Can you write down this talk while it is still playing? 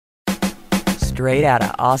Straight out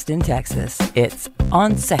of Austin, Texas, it's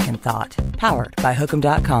On Second Thought, powered by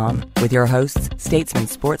Hook'em.com, with your hosts, Statesman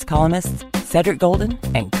sports columnists Cedric Golden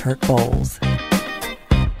and Kirk Bowles.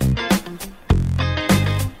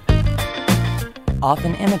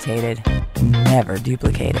 Often imitated, never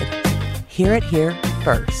duplicated. Hear it here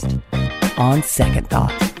first. On Second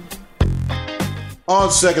Thought. On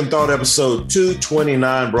Second Thought, episode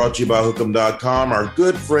 229, brought to you by Hook'em.com. Our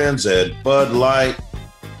good friends at Bud Light.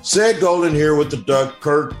 Ced Golden here with the Duck,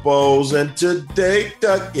 Kirk Bowles, and today,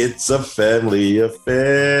 Duck, it's a family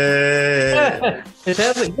affair. Good to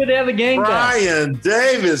have the game back. Brian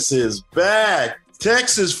Davis is back.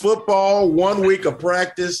 Texas football, 1 week of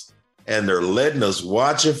practice, and they're letting us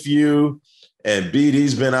watch a few. And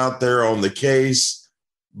BD's been out there on the case.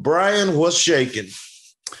 Brian, what's shaking?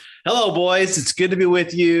 Hello, boys. It's good to be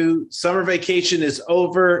with you. Summer vacation is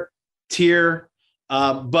over,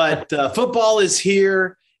 but football is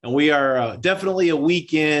here, and we are definitely a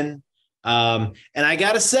weekend. And I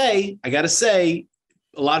gotta say, a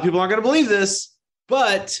lot of people aren't going to believe this,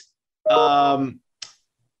 but they're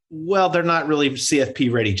not really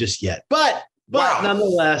CFP ready just yet. But Wow.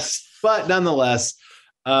 nonetheless.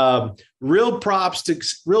 Real props to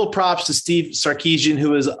Steve Sarkisian,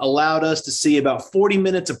 who has allowed us to see about 40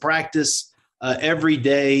 minutes of practice every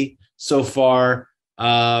day so far.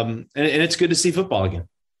 And it's good to see football again.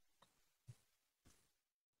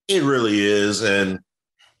 It really is. And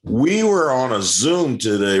we were on a Zoom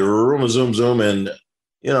today. We were on a Zoom. And,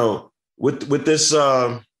 you know, with this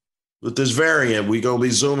variant, we're going to be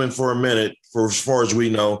Zooming for a minute for as far as we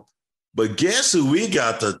know. But guess who we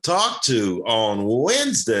got to talk to on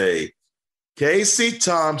Wednesday? Casey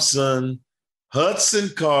Thompson, Hudson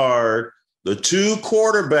Card. The two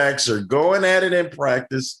quarterbacks are going at it in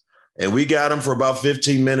practice, and we got them for about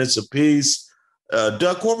 15 minutes apiece.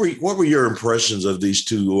 Duck, what were your impressions of these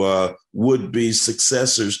two would-be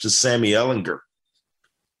successors to Sammy Ehlinger?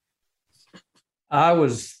 I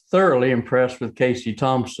was thoroughly impressed with Casey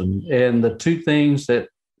Thompson, and the two things that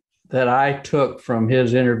I took from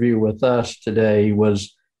his interview with us today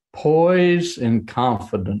was poise and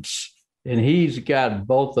confidence. And he's got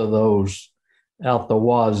both of those out the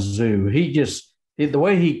wazoo. The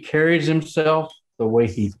way he carries himself, the way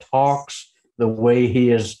he talks, the way he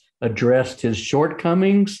has addressed his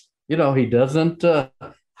shortcomings. You know, he doesn't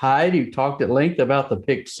hide. He talked at length about the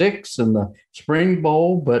pick six and the Spring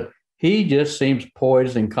Bowl, but he just seems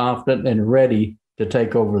poised and confident and ready to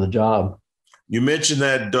take over the job. You mentioned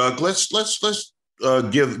that, Doug. Let's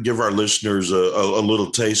give our listeners a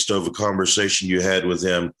little taste of a conversation you had with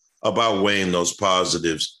him about weighing those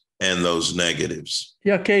positives and those negatives.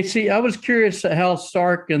 Yeah, Casey, I was curious how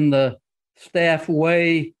Sark and the staff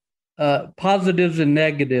weigh positives and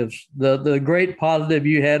negatives. The great positive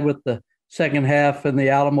you had with the second half in the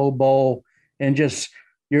Alamo Bowl and just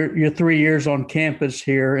your 3 years on campus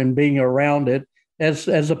here and being around it,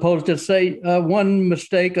 as opposed to, say, one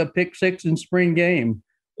mistake, a pick six in spring game.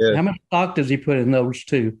 Yeah. How much stock does he put in those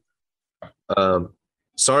two?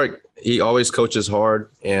 Sark, he always coaches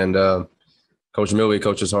hard, and Coach Milby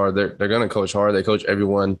coaches hard. They're going to coach hard. They coach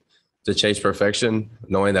everyone to chase perfection,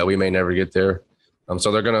 knowing that we may never get there.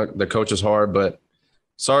 So the coach is hard, but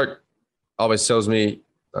Sark always tells me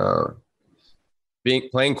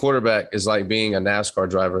playing quarterback is like being a NASCAR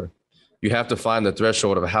driver. You have to find the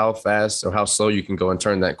threshold of how fast or how slow you can go and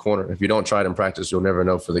turn that corner. If you don't try it in practice, you'll never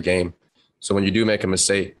know for the game. So when you do make a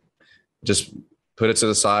mistake, just put it to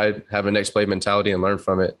the side, have a next play mentality, and learn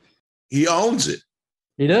from it. He owns it.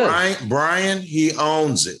 He does. Brian, he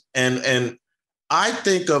owns it. And I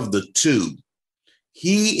think of the two,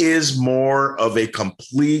 he is more of a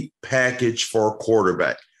complete package for a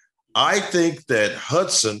quarterback. I think that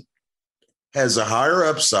Hudson has a higher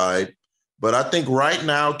upside, but I think right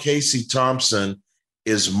now Casey Thompson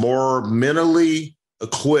is more mentally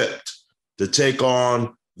equipped to take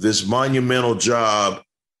on this monumental job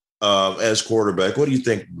as quarterback. What do you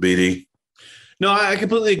think, BD? No, I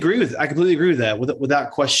completely agree with that without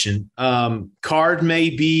question. Card may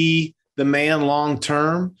be the man long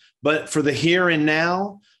term, but for the here and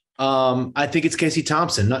now, I think it's Casey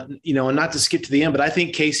Thompson. And not to skip to the end, but I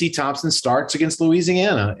think Casey Thompson starts against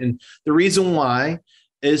Louisiana, and the reason why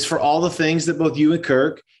is for all the things that both you and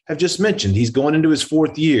Kirk have just mentioned. He's going into his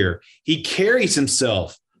fourth year. He carries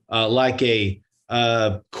himself like a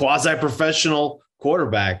quasi-professional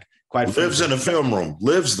quarterback. Lives in a film room.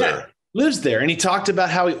 Lives there. And he talked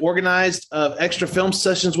about how he organized extra film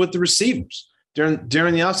sessions with the receivers during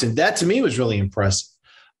the offseason. That to me was really impressive.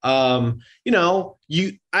 I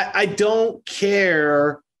don't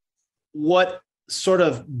care what sort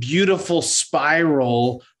of beautiful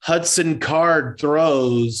spiral Hudson Card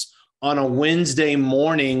throws on a Wednesday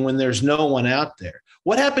morning when there's no one out there.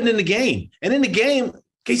 What happened in the game? And in the game,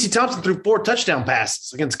 Casey Thompson threw 4 touchdown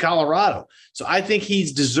passes against Colorado. So I think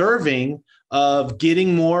he's deserving of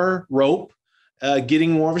getting more rope,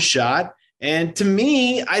 getting more of a shot. And to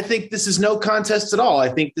me, I think this is no contest at all. I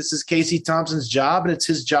think this is Casey Thompson's job, and it's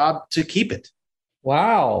his job to keep it.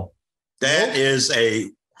 Wow. That is a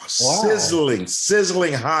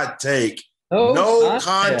sizzling hot take. Oh, no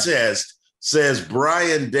contest, says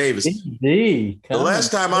Brian Davis. Indeed. The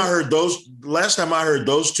last time I heard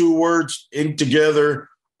those 2 words in together,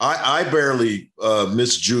 I barely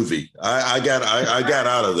missed juvie. I got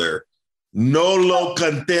out of there. No lo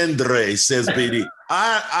contendere, says BD.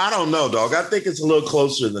 I don't know, dog. I think it's a little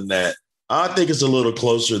closer than that.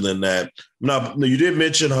 Now, you did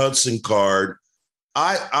mention Hudson Card.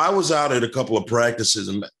 I was out at a couple of practices,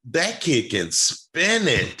 and that kid can spin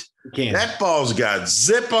it. That ball's got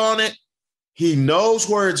zip on it. He knows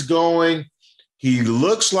where it's going. He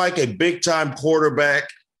looks like a big-time quarterback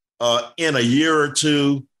in a year or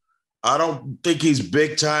two. I don't think he's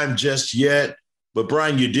big-time just yet. But,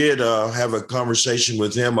 Brian, you did have a conversation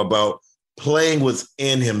with him about playing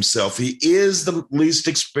within himself. He is the least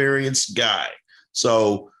experienced guy.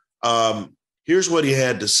 So here's what he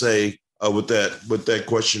had to say with that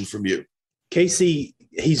question from you. Casey,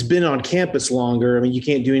 he's been on campus longer. I mean, you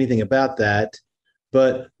can't do anything about that.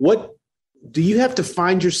 But what do you have to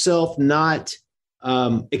find yourself not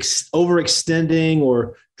overextending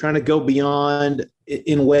or trying to go beyond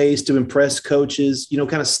in ways to impress coaches,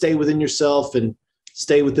 kind of stay within yourself and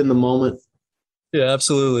stay within the moment? Yeah,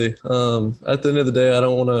 absolutely. At the end of the day, I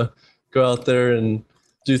don't want to go out there and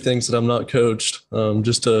do things that I'm not coached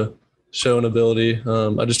just to show an ability.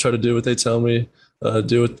 I just try to do what they tell me,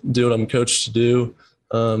 do what I'm coached to do,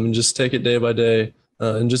 and just take it day by day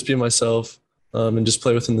and just be myself and just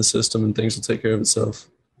play within the system, and things will take care of itself.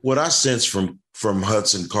 What I sense from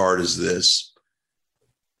Hudson Card is this.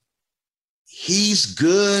 He's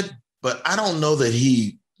good, but I don't know that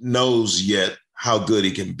he knows yet how good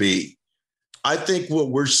he can be. I think what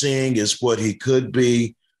we're seeing is what he could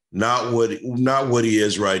be, not what he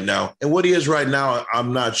is right now. And what he is right now,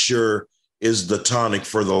 I'm not sure is the tonic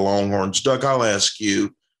for the Longhorns. Doug, I'll ask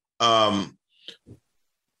you,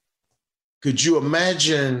 could you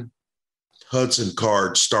imagine Hudson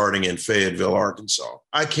Card starting in Fayetteville, Arkansas?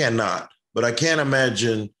 I cannot, but I can't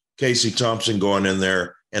imagine Casey Thompson going in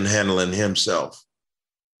there and handling himself.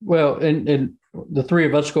 Well, and the 3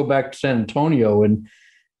 of us go back to San Antonio, and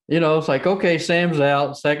it's like, okay, Sam's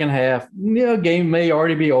out, second half. Game may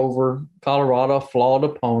already be over. Colorado, flawed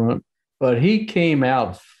opponent, but he came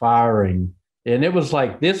out firing, and it was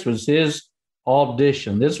like this was his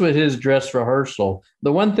audition. This was his dress rehearsal.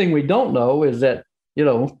 The one thing we don't know is that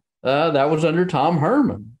that was under Tom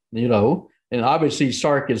Herman. And obviously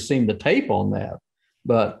Sark has seen the tape on that.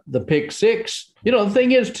 But the pick 6, the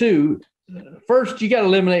thing is too. First, you got to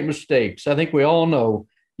eliminate mistakes. I think we all know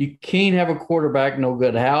you can't have a quarterback no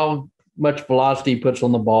good how much velocity he puts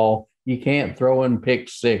on the ball. You can't throw in pick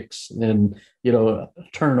 6 and,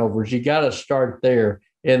 turnovers. You got to start there.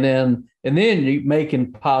 And then you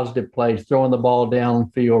making positive plays, throwing the ball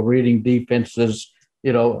downfield, reading defenses,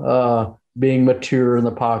 being mature in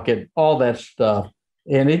the pocket, all that stuff.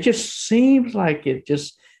 And it just seems like it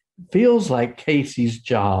just feels like Casey's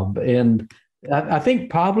job. And I think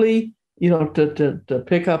probably, to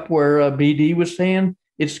pick up where BD was saying,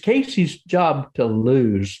 it's Casey's job to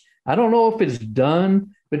lose. I don't know if it's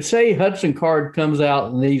done, but say Hudson Card comes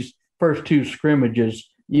out in these first 2 scrimmages,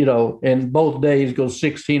 and both days goes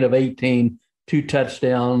 16 of 18, 2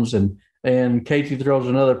 touchdowns, and Casey throws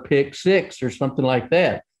another pick 6 or something like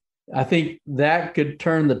that. I think that could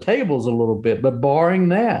turn the tables a little bit. But barring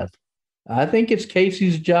that, I think it's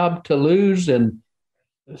Casey's job to lose. And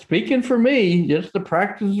speaking for me, just the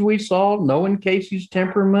practices we saw, knowing Casey's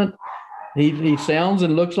temperament, he sounds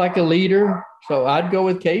and looks like a leader. So I'd go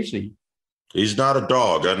with Casey. He's not a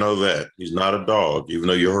dog. I know that. He's not a dog, even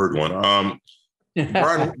though you heard one.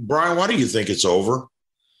 Brian, why do you think it's over?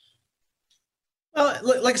 Well,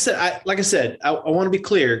 like I said, I want to be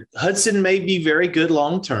clear. Hudson may be very good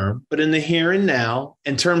long term, but in the here and now,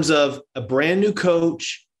 in terms of a brand new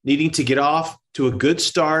coach needing to get off to a good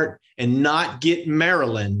start and not get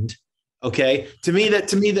Maryland, okay. To me,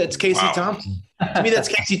 that's Casey Thompson. To me, that's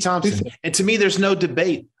Casey Thompson, and to me, there's no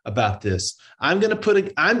debate about this. If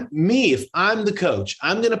I'm the coach,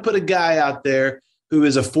 I'm going to put a guy out there who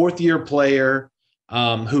is a 4th-year player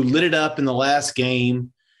who lit it up in the last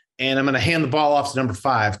game. And I'm going to hand the ball off to number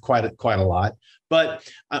 5 quite a lot. But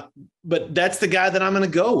that's the guy that I'm going to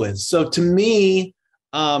go with. So to me,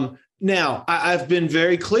 Now, I've been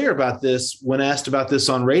very clear about this when asked about this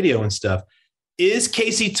on radio and stuff. Is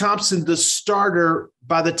Casey Thompson the starter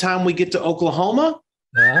by the time we get to Oklahoma?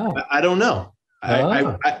 I don't know.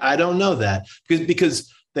 I don't know that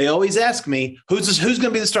because they always ask me, who's going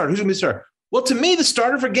to be the starter? Who's going to be the starter? Well, to me, the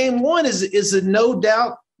starter for game one is a no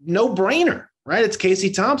doubt, no brainer, right? It's Casey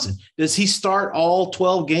Thompson. Does he start all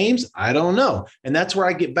 12 games? I don't know. And that's where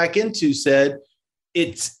I get back into said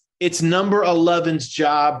it's number 11's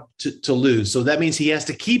job to lose. So that means he has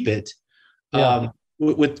to keep it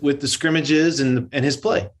with the scrimmages and his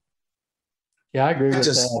play. Yeah, I agree with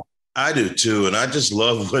that. I do too. And I just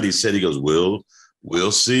love what he said. He goes,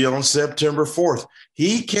 we'll see on September 4th.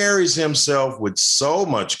 He carries himself with so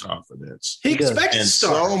much confidence. He expects and to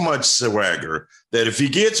start. So much swagger that if he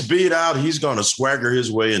gets beat out, he's going to swagger his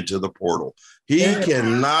way into the portal. He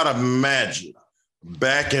cannot imagine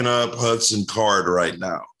backing up Hudson Card right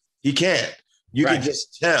now. He can't. You can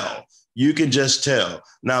just tell. You can just tell.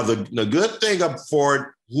 Now, the good thing up for it,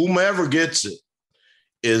 whomever gets it,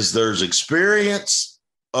 is there's experience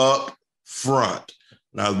up front.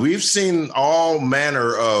 Now, we've seen all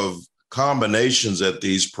manner of combinations at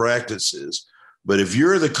these practices, but if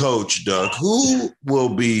you're the coach, Doug, who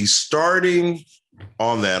will be starting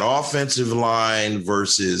on that offensive line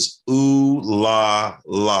versus la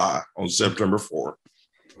on September 4th?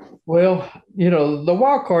 Well, the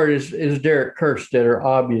wild card is Derek Kerstetter,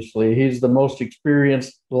 obviously. He's the most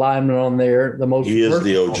experienced lineman on there. He is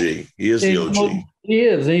the OG.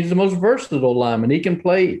 He's the most versatile lineman. He can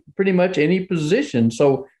play pretty much any position.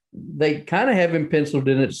 So they kind of have him penciled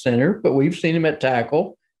in at center, but we've seen him at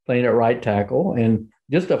tackle, playing at right tackle, and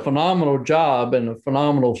just a phenomenal job and a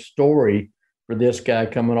phenomenal story for this guy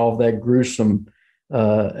coming off that gruesome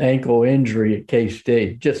ankle injury at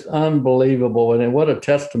K-State. Just unbelievable. And what a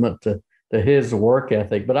testament to his work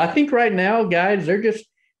ethic. But I think right now, guys,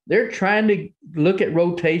 they're trying to look at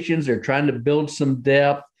rotations. They're trying to build some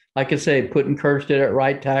depth. Like I say, putting Kerstetter at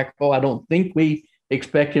right tackle. I don't think we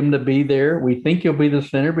expect him to be there. We think he'll be the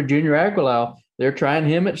center, but Junior Aguilar, they're trying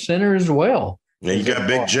him at center as well. And you got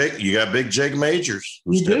Big Jake. You got Big Jake Majors.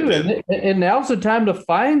 You do, and now's the time to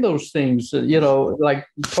find those things. Like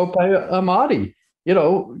Pope Amadi.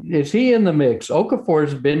 Is he in the mix? Okafor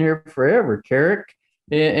has been here forever. Carrick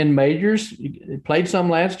and Majors played some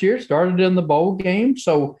last year, started in the bowl game.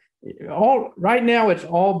 So right now it's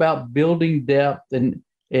all about building depth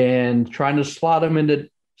and trying to slot them into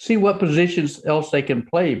see what positions else they can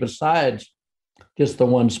play besides just the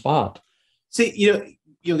one spot. See,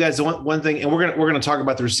 guys, the one thing, and we're gonna talk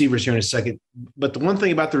about the receivers here in a second, but the one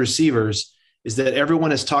thing about the receivers is that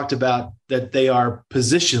everyone has talked about that they are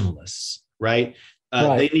positionless, right?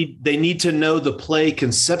 Right. They need to know the play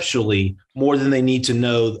conceptually more than they need to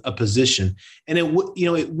know a position. And it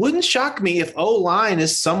wouldn't shock me if O-line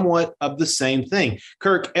is somewhat of the same thing.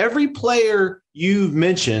 Kirk, every player you've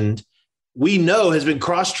mentioned, we know has been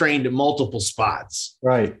cross-trained at multiple spots.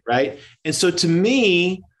 Right. And so to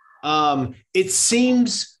me, it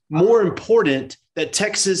seems more important that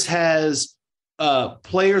Texas has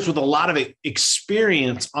players with a lot of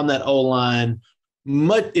experience on that O-line.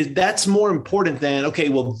 That's more important than, okay,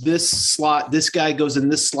 well, this slot, this guy goes in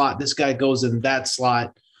this slot, this guy goes in that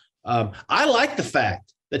slot. I like the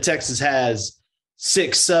fact that Texas has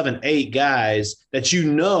 6, 7, 8 guys that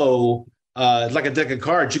like a deck of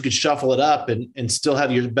cards, you could shuffle it up and still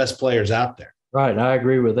have your best players out there. Right, I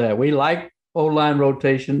agree with that. We like O-line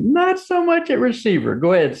rotation, not so much at receiver.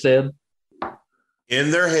 Go ahead, Sid.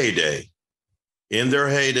 In their heyday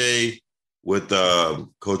with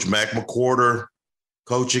Coach Mac McWhorter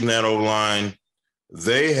coaching that O-line,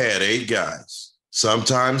 they had 8 guys,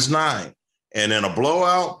 sometimes 9. And in a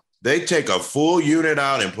blowout, they take a full unit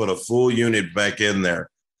out and put a full unit back in there.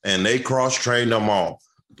 And they cross-trained them all.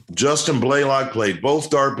 Justin Blaylock played both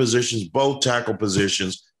guard positions, both tackle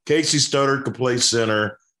positions. Casey Studdard could play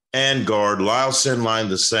center and guard. Lyle Sinline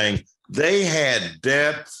the same. They had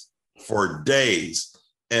depth for days.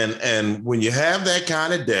 And when you have that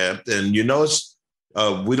kind of depth, and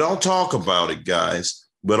we don't talk about it, guys,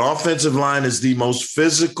 but offensive line is the most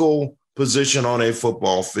physical position on a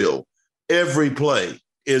football field. Every play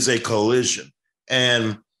is a collision,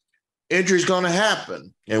 and injury is going to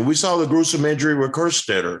happen. And we saw the gruesome injury with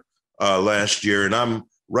Kerstetter last year, and I'm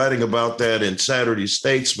writing about that in Saturday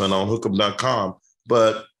Statesman on hookem.com.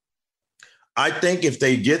 But I think if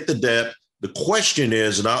they get the depth, the question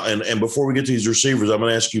is, and before we get to these receivers, I'm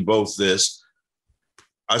going to ask you both this.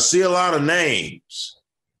 I see a lot of names,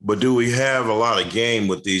 but do we have a lot of game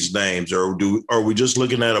with these names? Or are we just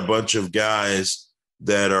looking at a bunch of guys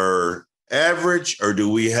that are average, or do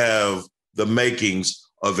we have the makings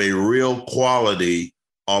of a real quality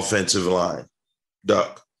offensive line?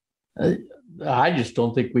 Duck. I just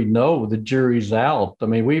don't think we know. The jury's out. I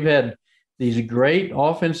mean, we've had these great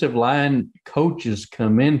offensive line coaches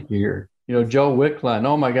come in here. Joe Wickline,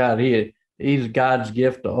 oh my God, he's God's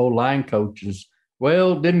gift to O-line coaches.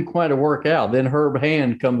 Well, it didn't quite work out. Then Herb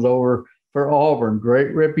Hand comes over for Auburn,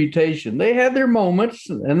 great reputation. They had their moments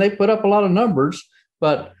and they put up a lot of numbers,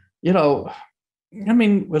 but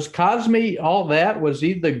was Cosme all that? Was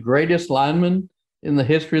he the greatest lineman in the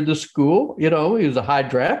history of the school? He was a high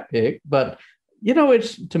draft pick, but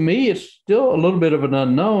to me, it's still a little bit of an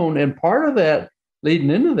unknown. And part of that leading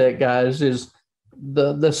into that, guys, is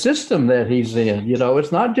the system that he's in.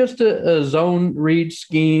 It's not just a zone read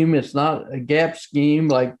scheme. It's not a gap scheme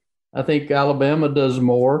like I think Alabama does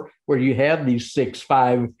more, where you have these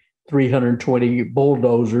 6'5", 320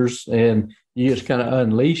 bulldozers and you just kind of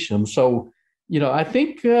unleash them. So, I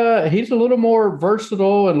think he's a little more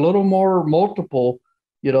versatile and a little more multiple,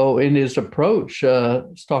 in his approach.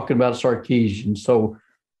 It's talking about Sarkisian. So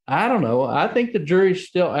I don't know. I think the jury's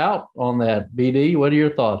still out on that. BD, what are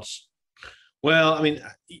your thoughts? Well, I mean,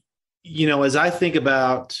 as I think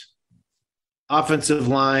about offensive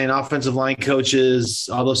line coaches,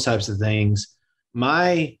 all those types of things,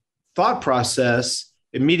 my thought process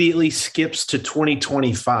immediately skips to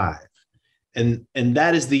 2025. And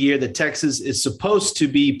that is the year that Texas is supposed to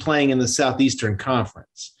be playing in the Southeastern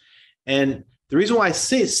Conference. And the reason why I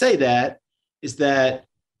say that is that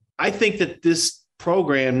I think that this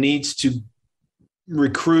program needs to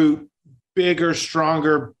recruit bigger,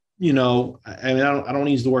 stronger, I don't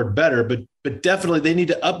use the word better, but definitely they need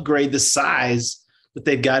to upgrade the size that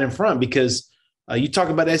they've got in front, because you talk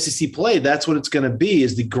about SEC play, that's what it's going to be,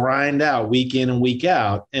 is the grind out week in and week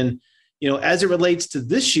out. And, as it relates to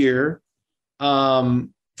this year,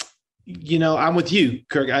 I'm with you,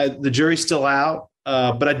 Kirk. The jury's still out.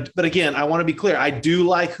 But again, I want to be clear. I do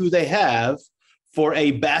like who they have for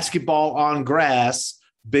a basketball on grass,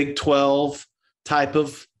 Big 12 type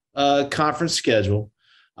of conference schedule.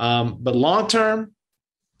 But long-term,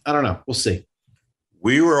 I don't know. We'll see.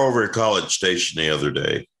 We were over at College Station the other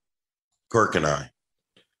day, Kirk and I,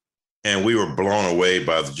 and we were blown away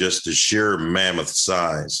by just the sheer mammoth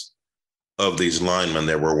size of these linemen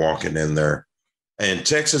that were walking in there. And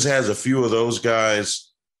Texas has a few of those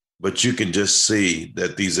guys, but you can just see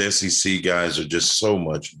that these SEC guys are just so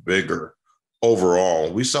much bigger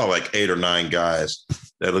overall. We saw like 8 or 9 guys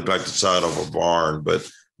that looked like the side of a barn, but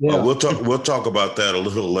we'll talk about that a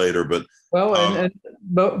little later. But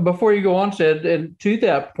but before you go on, Sid, and to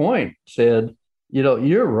that point, Sid,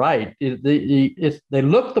 you're right. They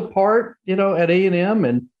look the part, at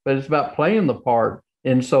A&M, but it's about playing the part.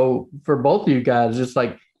 And so for both of you guys, it's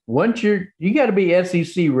like once you got to be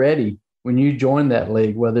SEC ready when you join that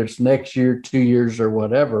league, whether it's next year, 2 years, or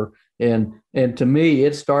whatever. And to me,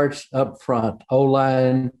 it starts up front,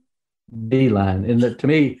 O-line, D-line. And to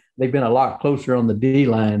me, they've been a lot closer on the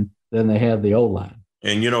D-line than they have the O-line.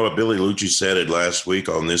 And what Billy Lucci said it last week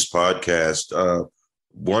on this podcast,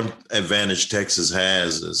 one advantage Texas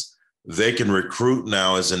has is they can recruit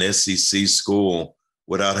now as an SEC school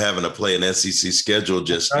without having to play an SEC schedule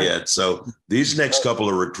just yet. So these next couple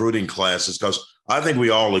of recruiting classes, because I think we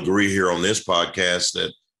all agree here on this podcast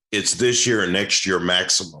that it's this year and next year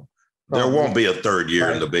maximum. There won't be a third year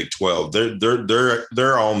in the Big 12.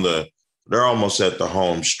 They're almost at the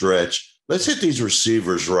home stretch. Let's hit these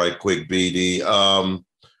receivers right quick, BD.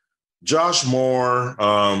 Josh Moore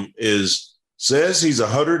says he's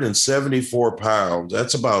 174 pounds.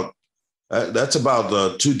 That's about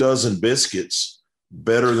 2 dozen biscuits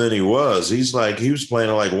better than he was. He was playing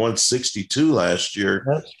at like 162 last year.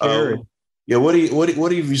 That's scary.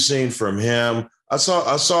 What have you seen from him? I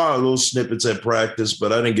saw little snippets at practice,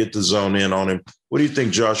 but I didn't get to zone in on him. What do you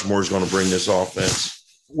think Josh Moore is going to bring this offense?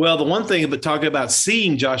 Well, the one thing about talking about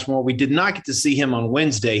seeing Josh Moore, we did not get to see him on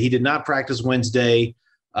Wednesday. He did not practice Wednesday.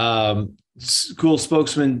 School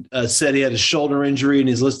spokesman said he had a shoulder injury and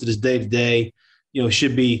he's listed as day-to-day.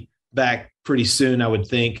 Should be back pretty soon, I would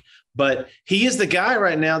think. But he is the guy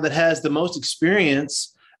right now that has the most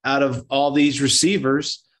experience out of all these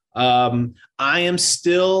receivers. I am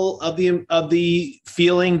still of the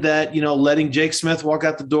feeling that, letting Jake Smith walk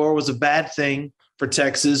out the door was a bad thing for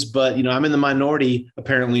Texas, but I'm in the minority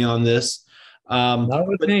apparently on this. Not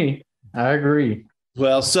with me. I agree.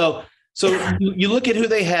 Well, so you look at who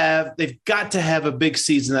they have. They've got to have a big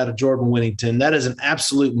season out of Jordan Whittington. That is an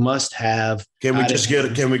absolute must-have. Can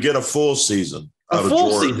we get a full season? A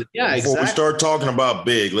full season, yeah, exactly. Before we start talking about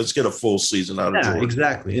big, let's get a full season out of Jordan. Yeah,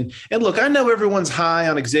 exactly. And look, I know everyone's high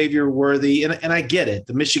on Xavier Worthy, and I get it.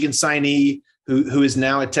 The Michigan signee who is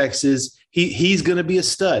now at Texas, he's going to be a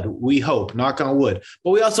stud. We hope, knock on wood.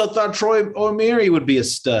 But we also thought Troy O'Meara would be a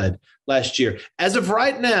stud last year. As of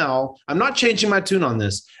right now, I'm not changing my tune on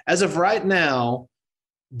this. As of right now,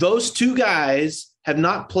 those two guys have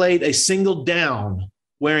not played a single down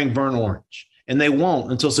wearing burnt orange, and they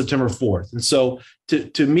won't until September 4th. And so to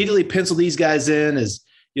immediately pencil these guys in, as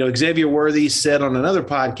Xavier Worthy said on another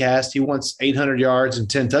podcast, he wants 800 yards and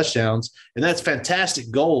 10 touchdowns, and that's fantastic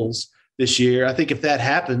goals this year. I think if that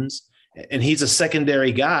happens and he's a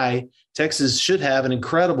secondary guy, Texas should have an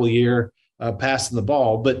incredible year passing the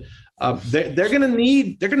ball. But they're going to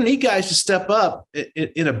need guys to step up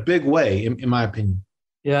in a big way, in my opinion.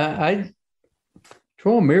 Yeah,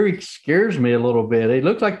 Troy O'Meara scares me a little bit. He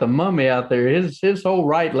looks like the mummy out there. His whole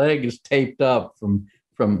right leg is taped up from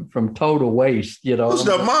toe to waist. Who's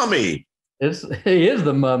the mummy? He is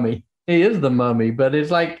the mummy. He is the mummy. But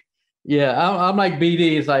it's like, yeah, I'm like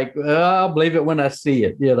BD. It's like, I'll believe it when I see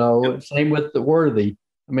it. Yep. Same with the Worthy.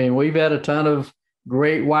 I mean, we've had a ton of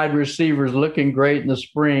great wide receivers looking great in the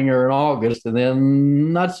spring or in August, and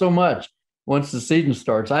then not so much once the season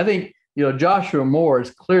starts. I think, Joshua Moore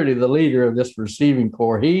is clearly the leader of this receiving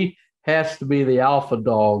corps. He has to be the alpha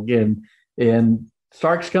dog, and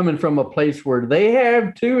Stark's coming from a place where they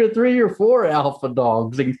have 2 or 3 or 4 alpha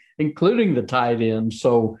dogs, including the tight end.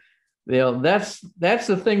 So, that's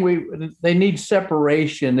the thing. They need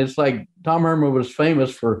separation. It's like Tom Herman was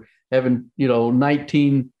famous for having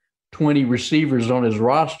 19, 20 receivers on his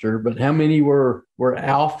roster, but how many were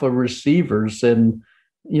alpha receivers? And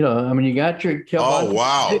you got your Oh,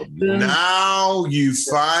 wow. Now you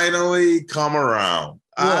finally come around.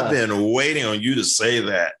 Yeah. I've been waiting on you to say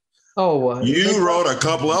that. You wrote a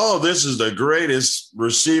couple, this is the greatest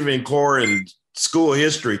receiving corps in school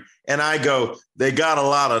history. And I go, they got a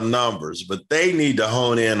lot of numbers, but they need to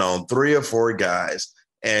hone in on 3 or 4 guys.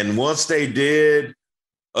 And once they did,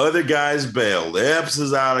 other guys bailed. Epps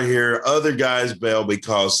is out of here. Other guys bailed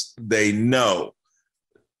because they know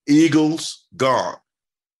Eagles gone.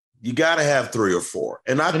 You got to have 3 or 4.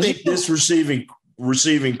 And I think this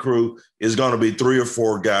receiving crew is going to be 3 or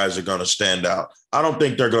 4 guys are going to stand out. I don't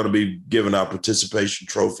think they're going to be giving out participation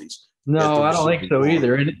trophies. No, I don't think so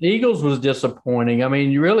either. And Eagles was disappointing. I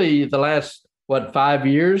mean, really, the last, 5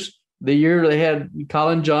 years, the year they had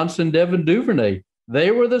Colin Johnson, Devin Duvernay,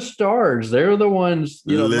 they were the stars. They were the ones,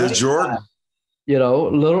 Liz Jordan. They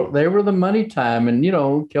were the money time. And,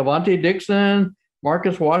 Kelvontae Dixon,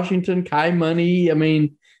 Marcus Washington, Kai Money. I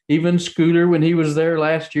mean, even Scooter, when he was there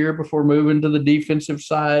last year before moving to the defensive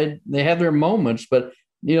side, they had their moments. But,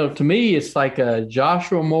 to me, it's like a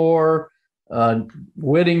Joshua Moore,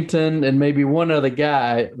 Whittington, and maybe one other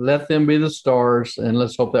guy. Let them be the stars, and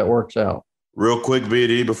let's hope that works out. Real quick,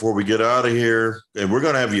 BD, before we get out of here, and we're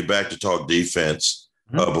going to have you back to talk defense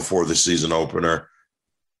before the season opener.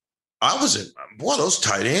 Those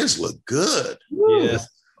tight ends look good. Yes.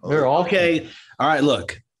 They're all okay. All right,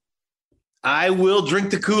 look. I will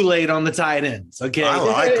drink the Kool-Aid on the tight ends. Okay. I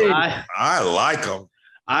like them. I like them.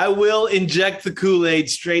 I will inject the Kool-Aid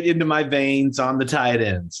straight into my veins on the tight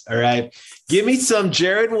ends. All right. Give me some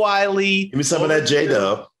Jared Wiley. Give me some of that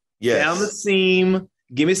J-Dub. Yes. Down the seam.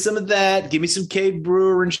 Give me some of that. Give me some Cade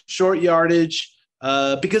Brewer and short yardage.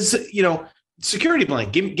 Because, security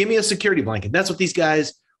blanket. Give me a security blanket. That's what these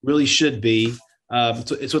guys really should be.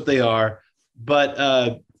 It's what they are. But,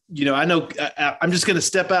 I know I'm just going to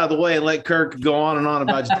step out of the way and let Kirk go on and on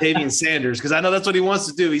about Jatavian Sanders because I know that's what he wants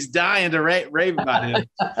to do. He's dying to rave about him.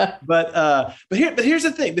 But here's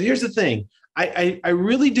the thing. I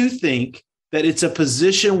really do think that it's a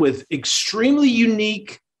position with extremely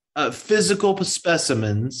unique physical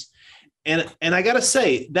specimens, and I got to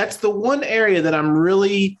say that's the one area that I'm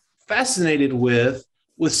really fascinated with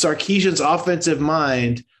Sarkisian's offensive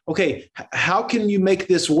mind. Okay, how can you make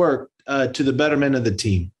this work to the betterment of the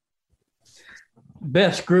team?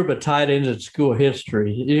 Best group of tight ends in school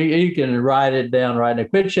history. You can write it down right now.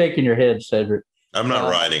 Quit shaking your head, Cedric. I'm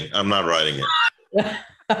not writing it.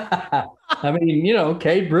 I mean,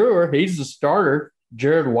 Cade Brewer, he's the starter.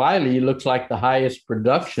 Jared Wiley looks like the highest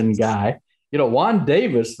production guy. Juan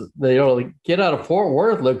Davis, the kid out of Fort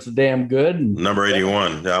Worth, looks damn good. Number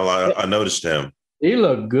 81. I noticed him. He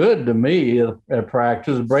looked good to me at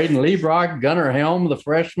practice. Braden Liebrock, Gunnar Helm, the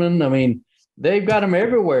freshman. I mean, they've got him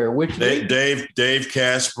everywhere. Dave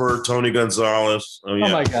Casper, Tony Gonzalez. Oh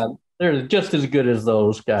my God, they're just as good as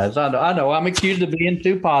those guys. I know. I'm accused of being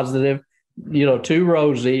too positive, too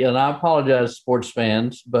rosy, and I apologize, sports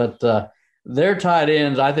fans. But their tight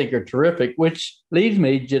ends, I think, are terrific. Which leads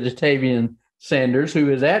me to Jatavian Sanders,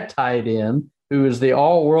 who is at tight end, who is the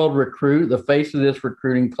all-world recruit, the face of this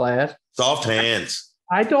recruiting class. Soft hands.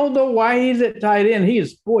 I don't know why he's at tight end. He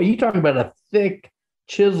is, boy, you talking about a thick,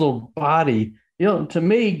 chiseled body. To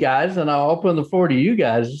me, guys, and I'll open the floor to you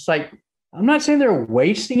guys. It's like, I'm not saying they're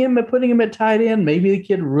wasting him and putting him at tight end. Maybe the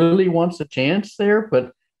kid really wants a chance there,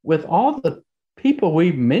 but with all the people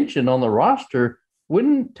we've mentioned on the roster,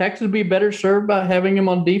 wouldn't Texas be better served by having him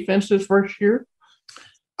on defense this first year?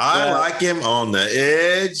 I like him on the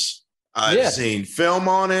edge. I've seen film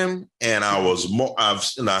on him, and I've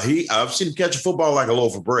seen him catch a football like a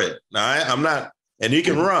loaf of bread. Now I'm not, and he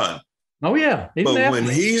can run. Oh yeah, but when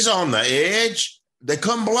he's on the edge, they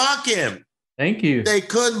couldn't block him. Thank you. They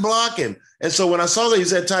couldn't block him, and so when I saw that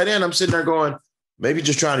he's at tight end, I'm sitting there going, maybe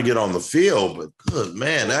just trying to get on the field. But good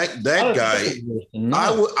man, that guy,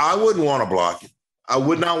 I wouldn't want to block him. I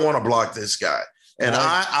would not want to block this guy, and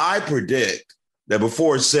I predict that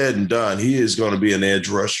before it's said and done, he is going to be an edge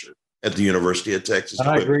rusher at the University of Texas.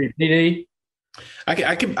 I agree. PD?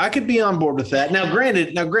 I could be on board with that. Now,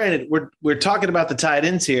 granted, we're talking about the tight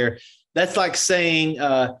ends here. That's like saying,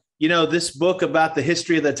 this book about the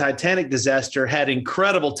history of the Titanic disaster had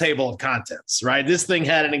incredible table of contents, right? This thing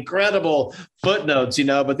had an incredible footnotes,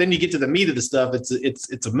 but then you get to the meat of the stuff.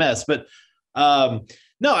 It's a mess. But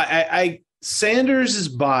Sanders'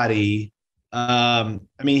 body.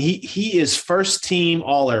 He is first team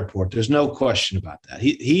all airport. There's no question about that.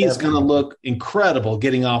 He is going to look incredible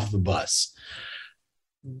getting off the bus.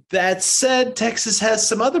 That said, Texas has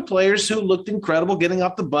some other players who looked incredible getting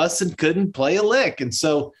off the bus and couldn't play a lick. And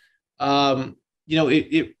so,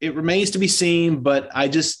 it remains to be seen, but I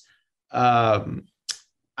just, I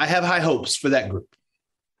have high hopes for that group.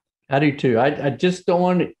 I do too. I just don't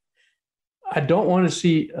want to. I don't want to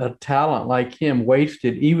see a talent like him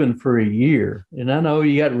wasted even for a year. And I know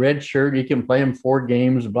you got red shirt, you can play him 4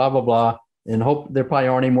 games, blah, blah, blah, and hope there probably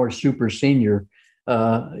aren't any more super senior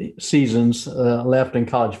seasons left in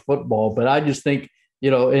college football. But I just think,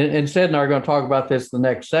 and Sid and I are going to talk about this in the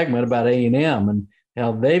next segment about A&M and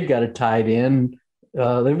how they've got a tight end.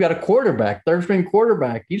 They've got a quarterback, third-string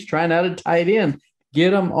quarterback. He's trying out a tight end.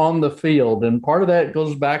 Get him on the field. And part of that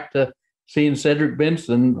goes back to seeing Cedric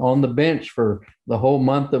Benson on the bench for the whole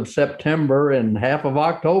month of September and half of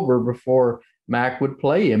October before Mac would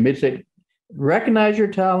play him. It's recognize your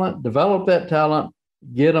talent, develop that talent,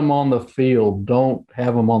 get them on the field. Don't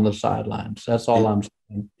have them on the sidelines. That's all I'm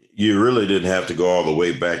saying. You really didn't have to go all the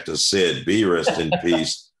way back to Sid B, rest in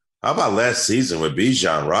peace. How about last season with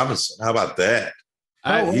Bijan Robinson? How about that?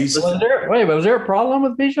 Was there a problem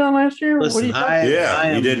with Bijan last year? Listen,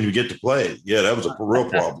 he didn't get to play. Yeah, that was a real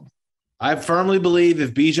problem. I firmly believe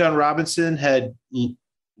if Bijan Robinson had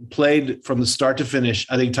played from the start to finish,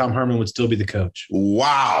 I think Tom Herman would still be the coach.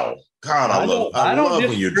 Wow. God, I love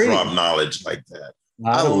when you drop knowledge like that.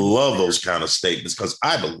 I love those kind of statements because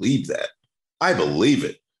I believe that. I believe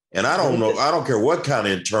it. And I don't know. I don't care what kind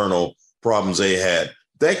of internal problems they had.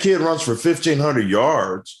 That kid runs for 1,500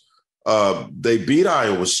 yards. They beat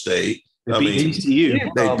Iowa State. They beat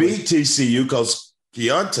TCU. They beat TCU because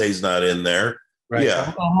Keontae's not in there. Right. Yeah.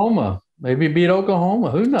 Oklahoma. Maybe beat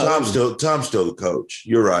Oklahoma. Who knows? Tom's still the coach.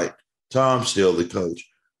 You're right. Tom's still the coach.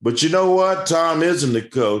 But you know what? Tom isn't the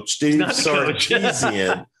coach. Steve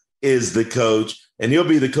Sarkisian is the coach, and he'll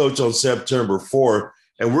be the coach on September 4th.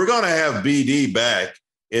 And we're going to have BD back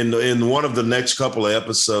in one of the next couple of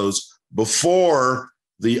episodes before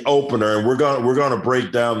the opener, and we're going to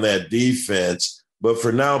break down that defense. But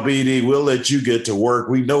for now, BD, we'll let you get to work.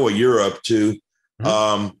 We know what you're up to.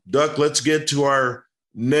 Duck, let's get to our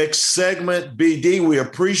next segment. BD, we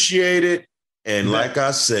appreciate it. And like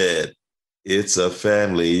I said, it's a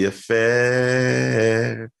family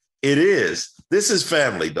affair. It is. This is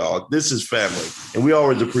family, dog. This is family. And we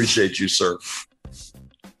always appreciate you, sir.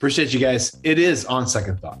 Appreciate you guys. It is On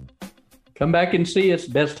Second Thought. Come back and see us.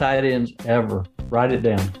 Best tight ends ever. Write it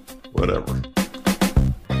down. Whatever.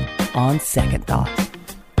 On Second Thought.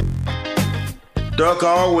 Duck,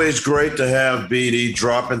 always great to have BD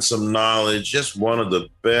dropping some knowledge. Just one of the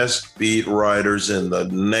best beat writers in the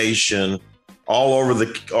nation, all over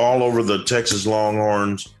the Texas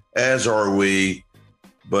Longhorns, as are we.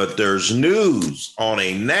 But there's news on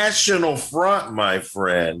a national front, my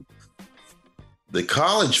friend. The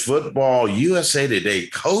College Football USA Today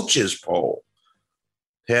coaches poll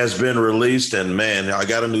has been released, and man, I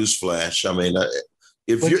got a news flash. I mean,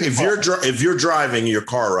 if you're driving your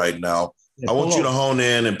car right now, I want you to hone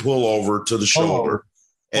in and pull over to the shoulder.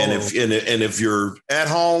 And if you're at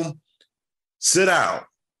home, sit down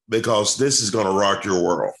because this is going to rock your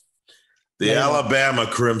world. The Alabama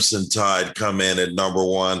Crimson Tide come in at number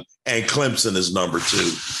 1, and Clemson is number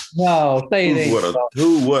 2. No,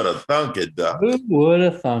 who would have thunk it, Doc? Who would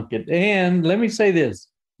have thunk it? And let me say this: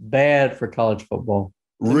 bad for college football.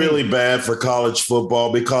 really bad for college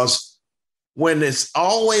football because when it's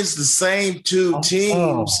always the same two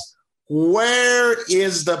teams, where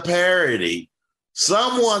is the parity?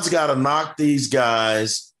 Someone's got to knock these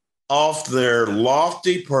guys off their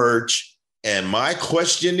lofty perch. And my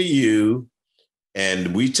question to you,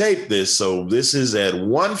 and we tape this, so this is at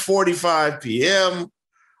 1:45 p.m.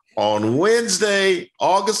 on Wednesday,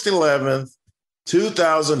 August 11th,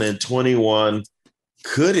 2021.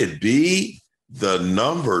 Could it be the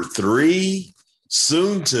number 3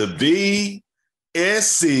 soon-to-be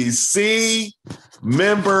SEC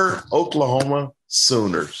member Oklahoma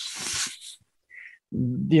Sooners?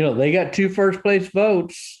 You know, they got 2 first-place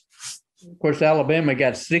votes. Of course, Alabama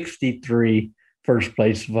got 63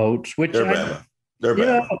 first-place votes, which They're Bama. They're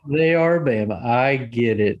Bama. They are Bama. I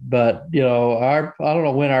get it. But, you know, I don't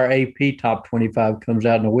know when our AP top 25 comes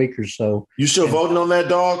out in a week or so. You still voting on that,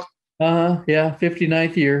 dog? Yeah,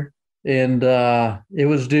 59th year. And it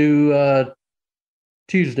was due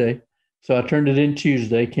Tuesday. So I turned it in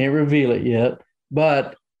Tuesday. Can't reveal it yet.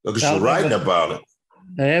 But because you're writing about it.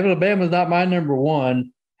 Alabama's not my number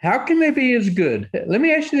 1. How can they be as good? Let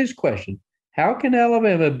me ask you this question. How can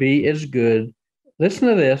Alabama be as good? Listen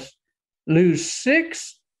to this. Lose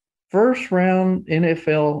 6 first-round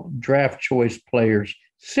NFL draft choice players.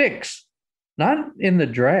 6. Not in the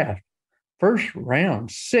draft. First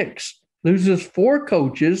round, 6. Loses 4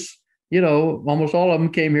 coaches. You know, almost all of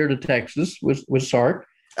them came here to Texas with Sark.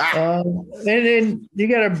 And then you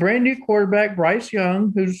got a brand new quarterback, Bryce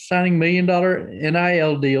Young, who's signing $1 million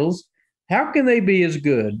NIL deals. How can they be as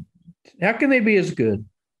good? How can they be as good?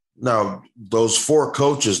 Now, those 4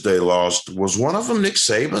 coaches they lost, was one of them Nick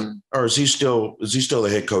Saban, or is he still the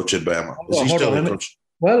head coach at Bama? Is he still the coach?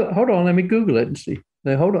 Well, hold on. Let me Google it and see.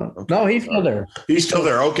 Hold on. Okay. No, he's still there. He's still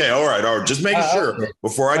there. Okay. All right. Just making sure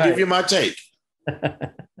before I give you my take.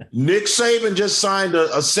 Nick Saban just signed a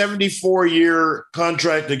 74-year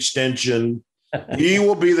contract extension. He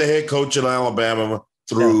will be the head coach at Alabama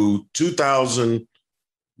through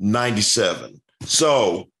 2097.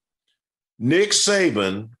 So Nick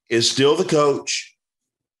Saban is still the coach.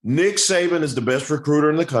 Nick Saban is the best recruiter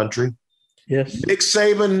in the country. Yes. Nick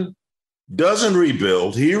Saban doesn't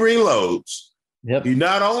rebuild. He reloads. Yep. He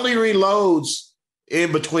not only reloads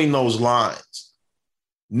in between those lines,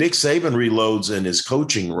 Nick Saban reloads in his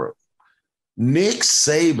coaching room. Nick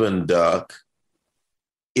Saban, Duck,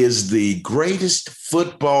 is the greatest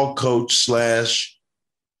football coach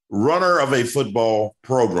 / runner of a football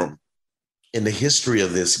program in the history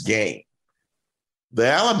of this game. The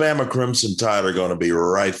Alabama Crimson Tide are going to be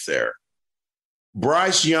right there.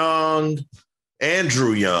 Bryce Young,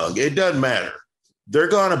 Andrew Young, it doesn't matter. They're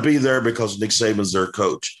going to be there because Nick Saban's their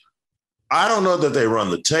coach. I don't know that they run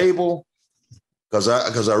the table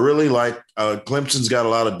because I really like Clemson's got a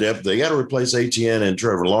lot of depth. They got to replace Etienne and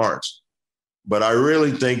Trevor Lawrence. But I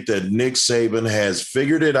really think that Nick Saban has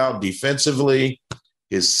figured it out defensively.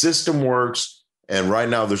 His system works. And right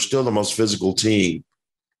now, they're still the most physical team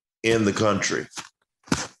in the country.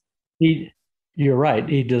 You're right.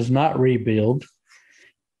 He does not rebuild.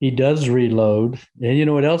 He does reload. And you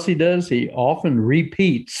know what else he does? He often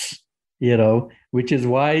repeats, which is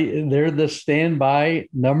why they're the standby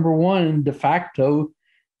number 1 de facto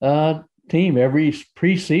team every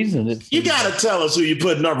preseason. You got to tell us who you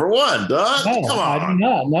put number 1, Doug. No, Come on. I do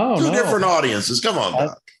not. No, Two different audiences. Come on,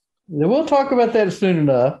 Doug. We'll talk about that soon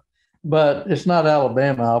enough, but it's not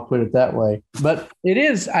Alabama. I'll put it that way. But it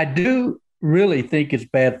is. I do really think it's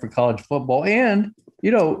bad for college football. And,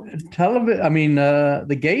 television,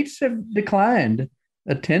 the gates have declined.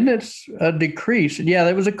 Attendance decreased. Yeah,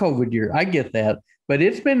 that was a COVID year. I get that. But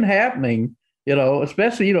it's been happening,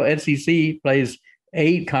 especially, SEC plays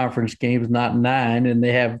 8 conference games, not 9, and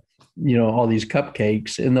they have, all these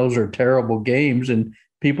cupcakes, and those are terrible games, and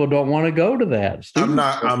people don't want to go to that. I'm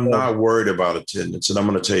not worried about attendance, and I'm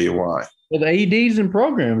going to tell you why. Well, the ADs and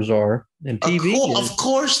programs are, and TV. Of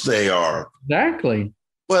course they are. Exactly.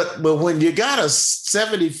 But when you got a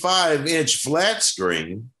 75-inch flat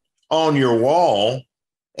screen on your wall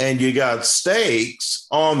and you got steaks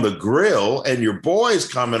on the grill and your boys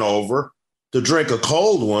coming over to drink a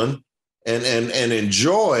cold one and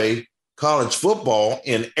enjoy college football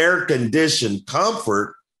in air-conditioned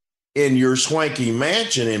comfort in your swanky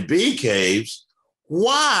mansion in Bee Caves,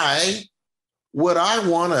 why would I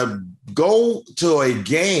want to go to a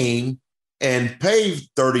game and pay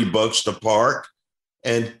 $30 to park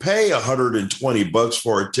and pay $120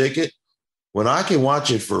 for a ticket when I can watch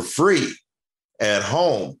it for free at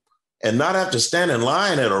home and not have to stand in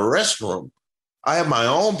line at a restroom? I have my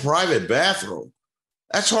own private bathroom.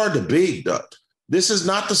 That's hard to beat, Doug. This is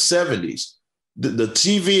not the 70s. The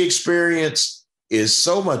TV experience is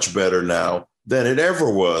so much better now than it ever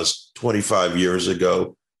was 25 years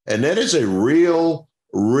ago. And that is a real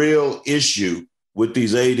issue with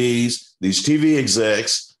these ADs, these TV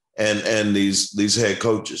execs, and these head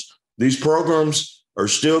coaches. These programs are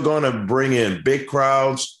still going to bring in big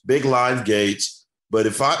crowds, big live gates. But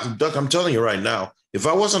Duck, I'm telling you right now, if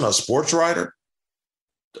I wasn't a sports writer,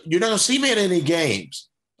 you're not going to see me at any games.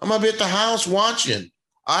 I'm going to be at the house watching.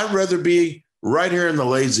 I'd rather be right here in the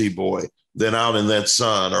Lazy Boy than out in that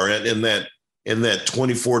sun or in that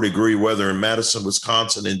 24-degree weather in Madison,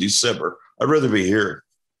 Wisconsin in December. I'd rather be here.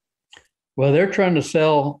 Well, they're trying to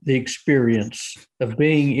sell the experience of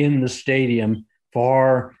being in the stadium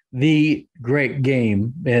for the great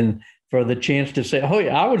game and for the chance to say, oh,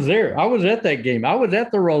 yeah, I was there. I was at that game. I was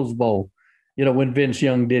at the Rose Bowl, when Vince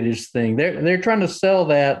Young did his thing. They're trying to sell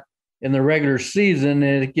that in the regular season,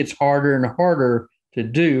 and it gets harder and harder to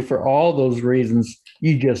do for all those reasons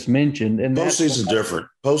you just mentioned. And postseason's different.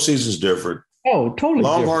 Postseason's different. Oh, totally.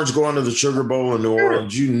 Longhorns different. going to the Sugar Bowl in New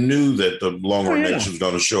Orleans. You knew that the Longhorn Nation was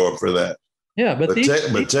going to show up for that. Yeah, but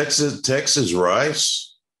Texas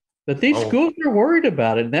Rice. But these schools are worried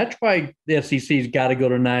about it, and that's why the SEC's got to go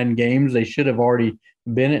to 9 games. They should have already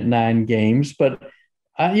been at 9 games. But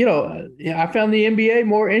I found the NBA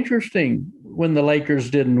more interesting when the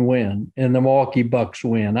Lakers didn't win and the Milwaukee Bucks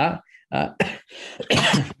win.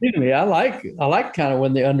 Excuse me. I like kind of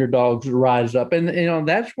when the underdogs rise up, and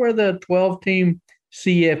that's where the 12-team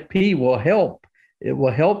CFP will help. It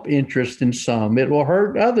will help interest in some. It will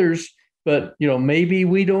hurt others. But, maybe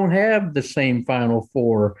we don't have the same Final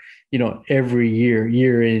Four, every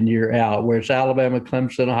year in, year out, where it's Alabama,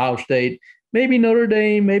 Clemson, Ohio State, maybe Notre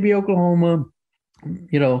Dame, maybe Oklahoma,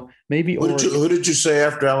 maybe Oregon. Who did you say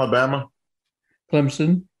after Alabama?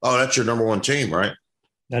 Clemson. Oh, that's your number 1 team, right?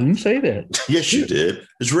 I didn't say that. Yes, you did.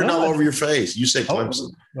 It's written all over your face. You said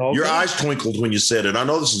Clemson. Okay. Your eyes twinkled when you said it. I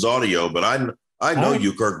know this is audio, but I know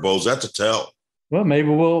you, Kirk Bowles. That's a tell. Well, maybe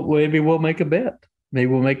we'll make a bet. Maybe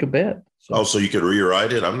we'll make a bet. So you could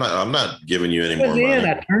rewrite it? I'm not giving you any more money.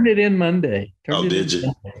 I turned it in Monday. Did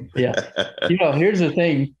you? Yeah. Here's the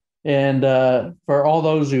thing. And for all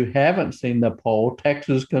those who haven't seen the poll,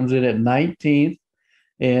 Texas comes in at 19th,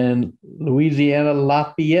 and Louisiana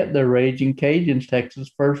Lafayette, the Raging Cajuns,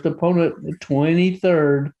 Texas' first opponent,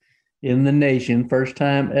 23rd in the nation. First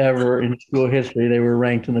time ever in school history they were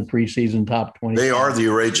ranked in the preseason top 20. They are the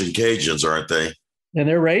Raging Cajuns, aren't they? And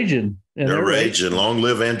they're raging. They're raging. Long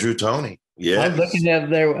live Andrew Toney. Yeah. I was looking at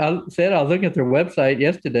their website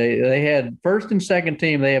yesterday. They had first and second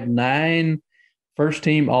team. They have 9 first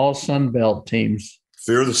team all Sun Belt teams.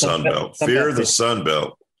 Fear the Sun Belt. Fear the Sun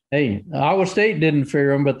Belt. Hey, Iowa State didn't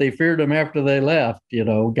fear them, but they feared them after they left.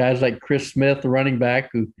 Guys like Chris Smith, the running back,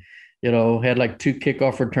 who, had like 2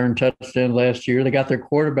 kickoff return touchdowns last year. They got their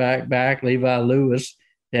quarterback back, Levi Lewis,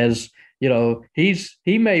 as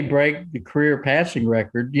he may break the career passing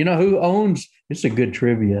record. Who owns? It's a good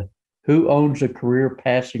trivia. Who owns a career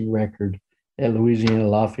passing record at Louisiana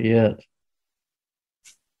Lafayette?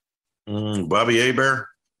 Bobby Hebert?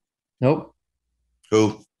 Nope.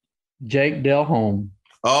 Who? Jake Delhomme.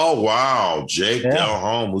 Oh, wow. Jake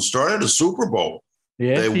Delhomme, who started a Super Bowl.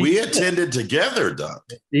 Yeah, we attended together, Doc.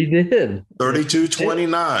 He did.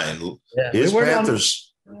 32-29. Yeah. His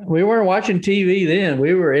Panthers. We weren't watching TV then.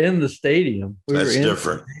 We were in the stadium. That's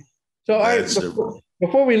different. So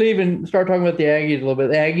before we leave and start talking about the Aggies a little bit,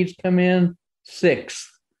 the Aggies come in 6th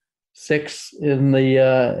in the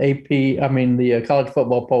the college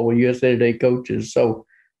football poll with USA Today coaches. So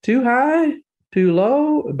too high, too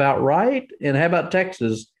low, about right. And how about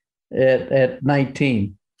Texas at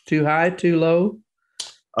 19? Too high, too low?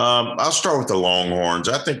 I'll start with the Longhorns.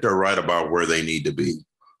 I think they're right about where they need to be.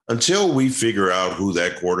 Until we figure out who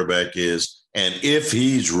that quarterback is and if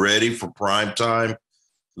he's ready for prime time,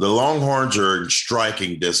 the Longhorns are in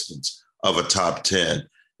striking distance of a top 10.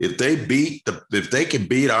 If they can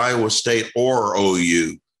beat Iowa State or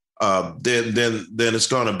OU, then it's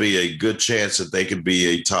going to be a good chance that they could be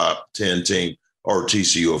a top 10 team, or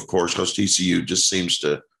TCU, of course, because TCU just seems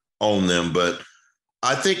to own them. But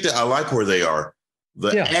I think that I like where they are.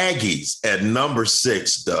 The Aggies at number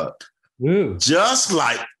 6, Doug. Ooh. Just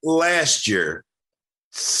like last year,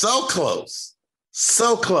 so close,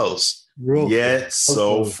 yet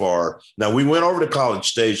so far. Now, we went over to College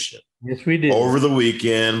Station. Yes, we did. Over the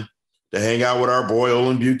weekend to hang out with our boy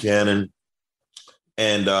Olin Buchanan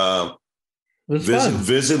and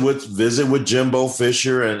visit with Jimbo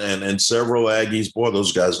Fisher and several Aggies. Boy,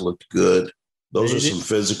 those guys looked good. Those are some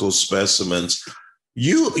physical specimens.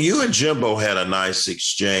 You and Jimbo had a nice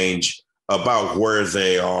exchange about where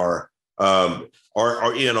they are, or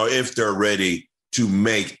if they're ready to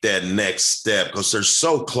make that next step because they're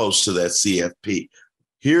so close to that CFP.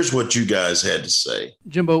 Here's what you guys had to say.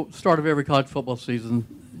 Jimbo, start of every college football season,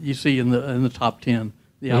 you see in the top 10,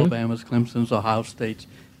 the Alabamas, Clemson's, Ohio States.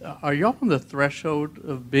 Are y'all on the threshold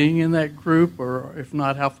of being in that group, or if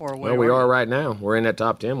not, how far away? Well, we are right now. We're in that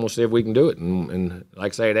top 10. We'll see if we can do it. And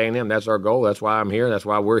like I say at A&M, that's our goal. That's why I'm here. That's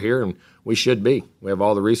why we're here, and we should be. We have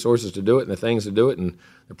all the resources to do it and the things to do it and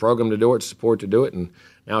the program to do it, support to do it, and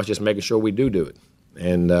now it's just making sure we do it.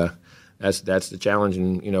 And that's the challenge.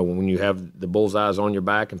 And, you know, when you have the bullseyes on your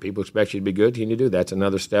back and people expect you to be good, can you do that? That's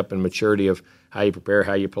another step in maturity of how you prepare,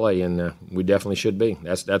 how you play, and we definitely should be.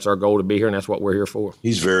 That's our goal to be here, and that's what we're here for.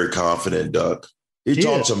 He's very confident, Doug. He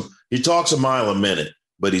talks a mile a minute,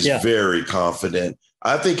 but he's very confident.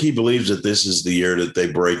 I think he believes that this is the year that they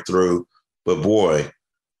break through. But, boy,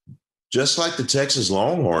 just like the Texas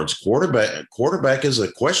Longhorns, quarterback is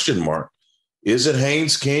a question mark. Is it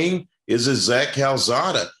Haynes King? Is it Zach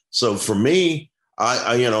Calzada? So for me,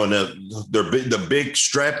 the big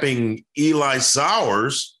strapping Eli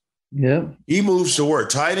Sowers. Yeah, he moves to where?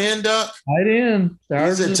 Tight end, Duck? Tight end.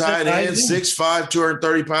 He's a tight end, 6'5",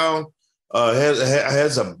 230 pounds.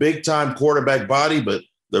 Has a big time quarterback body, but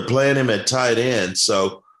they're playing him at tight end.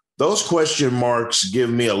 So those question marks give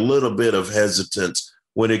me a little bit of hesitance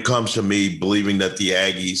when it comes to me believing that the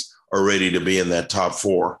Aggies are ready to be in that top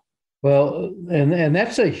 4. Well, and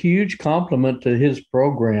that's a huge compliment to his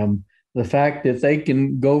program. The fact that they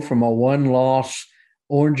can go from a one-loss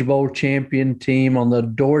Orange Bowl champion team on the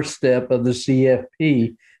doorstep of the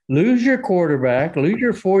CFP, lose your quarterback, lose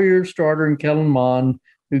your 4-year starter in Kellen Mond,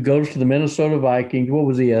 who goes to the Minnesota Vikings. What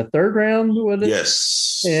was he, a third round? Was it?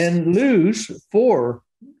 Yes. And lose 4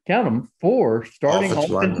 starting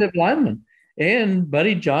offensive linemen. And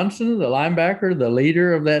Buddy Johnson, the linebacker, the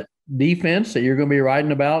leader of that defense that you're going to be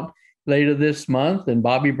writing about later this month, and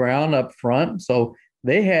Bobby Brown up front. So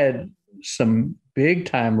they had some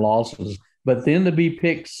big-time losses. But then to be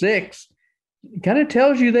picked 6 kind of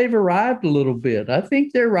tells you they've arrived a little bit. I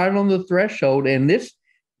think they're right on the threshold. And this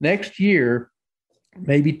next year,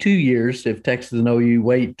 maybe 2 years, if Texas and OU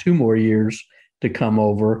wait 2 more years to come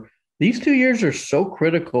over, these 2 years are so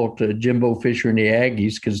critical to Jimbo Fisher and the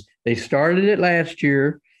Aggies because they started it last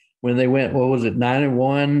year when they went,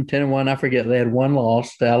 9-1, 10-1, I forget. They had 1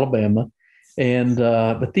 loss to Alabama. And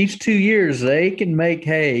but these 2 years, they can make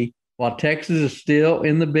hay while Texas is still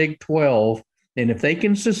in the Big 12. And if they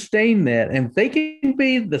can sustain that, and if they can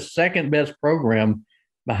be the second best program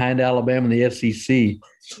behind Alabama in the SEC.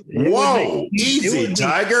 Whoa, easy,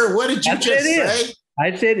 Tiger. What did you just say?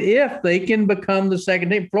 I said if they can become the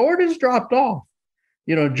second team. Florida's dropped off.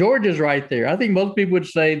 You know, Georgia's right there. I think most people would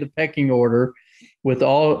say the pecking order, with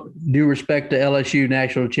all due respect to LSU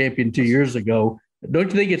national champion 2 years ago.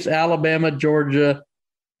 Don't you think it's Alabama, Georgia,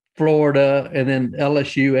 Florida, and then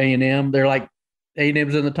LSU, A&M? They're like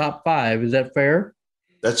A&M's in the top 5. Is that fair?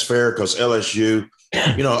 That's fair because LSU,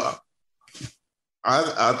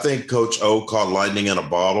 I think Coach O caught lightning in a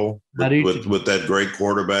bottle with that great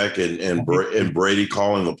quarterback and Brady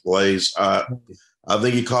calling the plays. I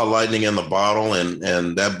think he caught lightning in the bottle,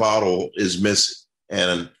 and that bottle is missing.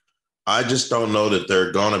 And I just don't know that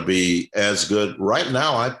they're going to be as good. Right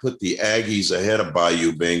now, I put the Aggies ahead of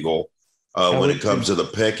Bayou Bengal when it comes to the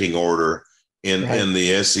pecking order in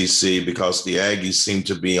the SEC because the Aggies seem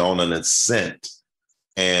to be on an ascent.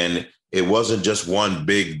 And it wasn't just one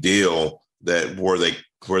big deal where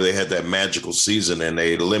they had that magical season and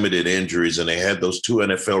they limited injuries and they had those 2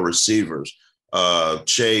 NFL receivers,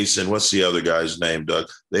 Chase and what's the other guy's name, Doug?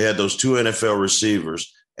 They had those 2 NFL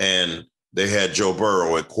receivers and they had Joe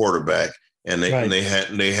Burrow at quarterback, and they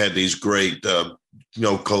had these great,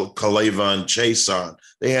 Kalavon Chason.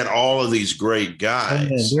 They had all of these great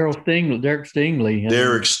guys. Derek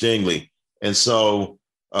Stingley. And so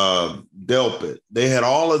Delpit. They had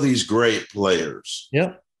all of these great players.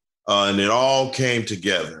 Yep. And it all came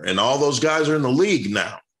together. And all those guys are in the league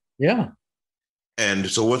now. Yeah. And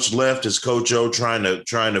so what's left is Coach O trying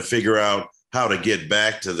to figure out how to get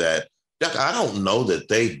back to that. I don't know that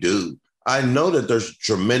they do. I know that there's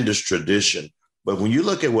tremendous tradition, but when you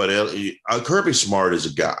look at what Kirby Smart is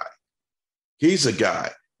a guy, he's a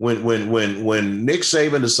guy. When Nick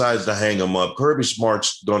Saban decides to hang him up, Kirby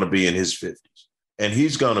Smart's going to be in his 50s, and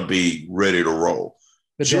he's going to be ready to roll.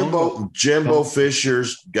 Jimbo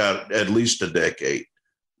Fisher's got at least a decade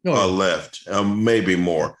left, maybe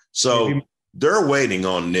more. So they're waiting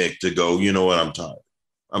on Nick to go, you know what,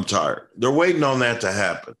 I'm tired. They're waiting on that to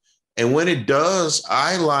happen. And when it does,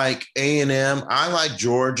 I like A&M. I like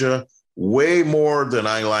Georgia way more than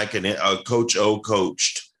I like a Coach O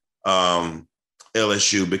coached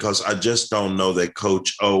LSU because I just don't know that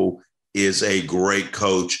Coach O is a great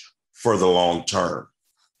coach for the long term.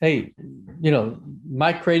 Hey,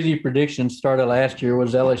 my crazy prediction started last year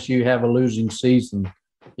was LSU have a losing season.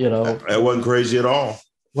 That wasn't crazy at all.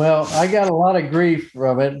 Well, I got a lot of grief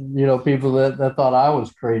from it. People that thought I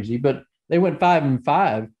was crazy, but they went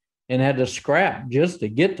 5-5 and had to scrap just to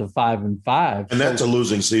get to 5-5. And that's a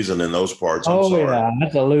losing season in those parts. Yeah,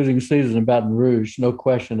 that's a losing season in Baton Rouge, no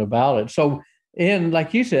question about it. So, and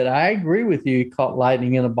like you said, I agree with you. You caught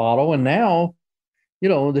lightning in a bottle, and now,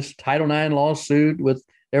 this Title IX lawsuit with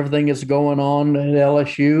everything that's going on at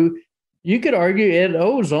LSU, you could argue Ed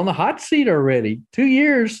O's on the hot seat already, 2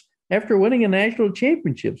 years after winning a national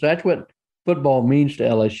championship. So that's what football means to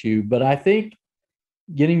LSU. But I think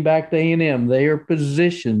getting back to A&M, they are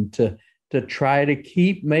positioned to try to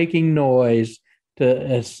keep making noise,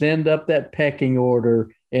 to ascend up that pecking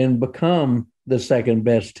order and become the second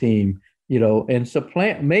best team, and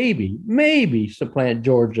supplant, maybe supplant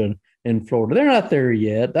Georgia and Florida. They're not there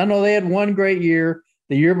yet. I know they had one great year.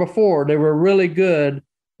 The year before, they were really good,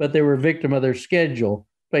 but they were a victim of their schedule.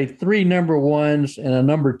 Played 3 number ones and a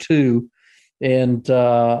number 2. And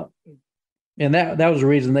that was the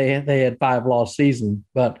reason they had 5 loss seasons.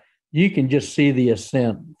 But you can just see the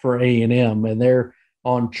ascent for A&M, and they're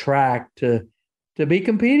on track to be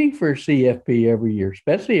competing for CFP every year,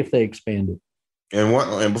 especially if they expand it.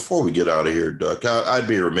 And before we get out of here, Duck, I'd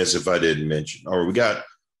be remiss if I didn't mention, we got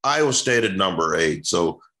Iowa State at number 8.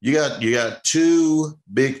 So you got 2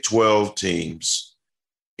 Big 12 teams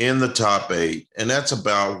in the top 8, and that's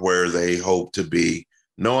about where they hope to be,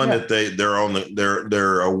 knowing that they're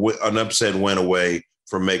an upset win away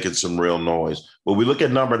from making some real noise. But we look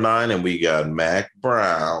at number 9, and we got Mack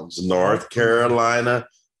Brown's North Carolina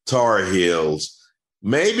Tar Heels.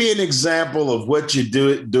 Maybe an example of what you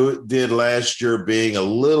did last year, being a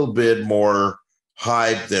little bit more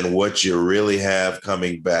hype than what you really have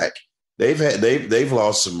coming back. They've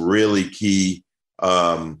lost some really key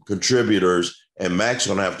contributors, and Mack's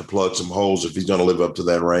going to have to plug some holes if he's going to live up to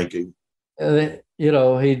that ranking.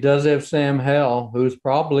 He does have Sam Howell, who's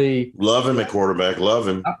probably love him at quarterback. Love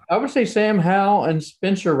him. I would say Sam Howell and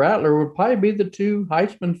Spencer Rattler would probably be the 2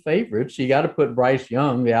 Heisman favorites. You got to put Bryce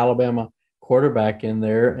Young, the Alabama quarterback, in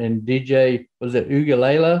there, and DJ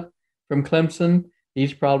Uiagalelei from Clemson.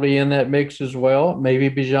 He's probably in that mix as well. Maybe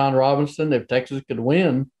Bijan Robinson, if Texas could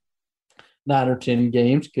win 9 or 10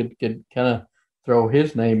 games, could kind of throw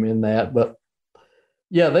his name in that. But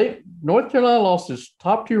yeah, North Carolina lost its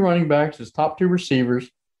top 2 running backs, its top 2 receivers,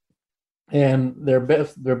 and their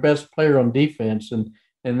best player on defense. And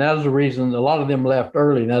that was the reason a lot of them left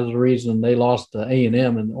early, and that was the reason they lost to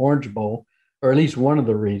A&M in the Orange Bowl, or at least one of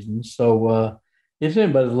the reasons. So it's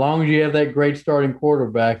in, but as long as you have that great starting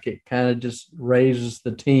quarterback, it kind of just raises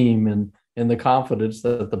the team and the confidence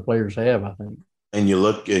that the players have, I think. And you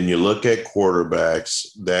look at quarterbacks,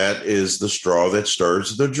 that is the straw that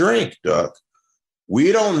stirs the drink, Duck.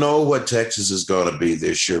 We don't know what Texas is going to be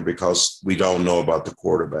this year because we don't know about the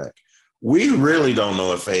quarterback. We really don't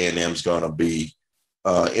know if A&M is going to be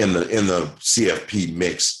in the CFP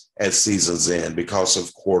mix at season's end because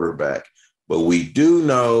of quarterback. But we do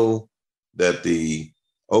know that the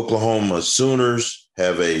Oklahoma Sooners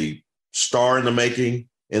have a star in the making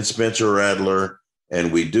in Spencer Rattler,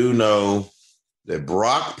 and we do know that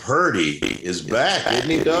Brock Purdy is back, isn't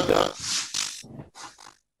he, Doug?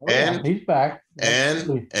 And he's back.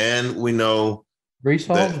 And we know Breece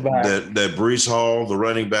Hall's back. That Breece Hall, the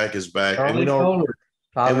running back, is back. And we know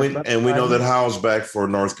that Howell's back for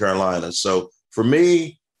North Carolina. So for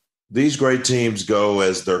me, these great teams go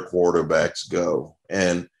as their quarterbacks go.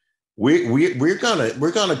 And we're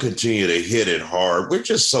gonna continue to hit it hard. We're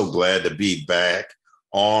just so glad to be back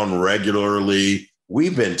on regularly.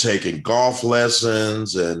 We've been taking golf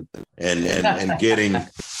lessons and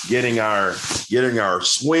getting our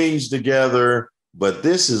swings together, but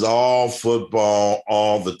this is all football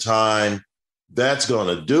all the time. That's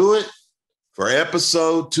going to do it for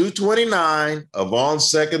episode 229 of On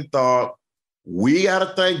Second Thought. We got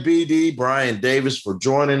to thank BD Brian Davis for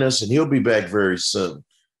joining us, and he'll be back very soon.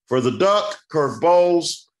 For the Duck, Kirk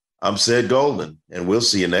Bowles, I'm Sid Golden, and we'll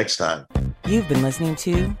see you next time. You've been listening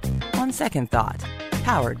to On Second Thought,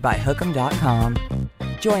 powered by Hook'em.com.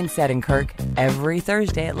 Join Seth and Kirk every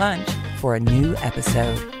Thursday at lunch for a new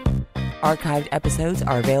episode. Archived episodes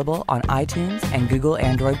are available on iTunes and Google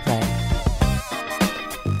Android Play.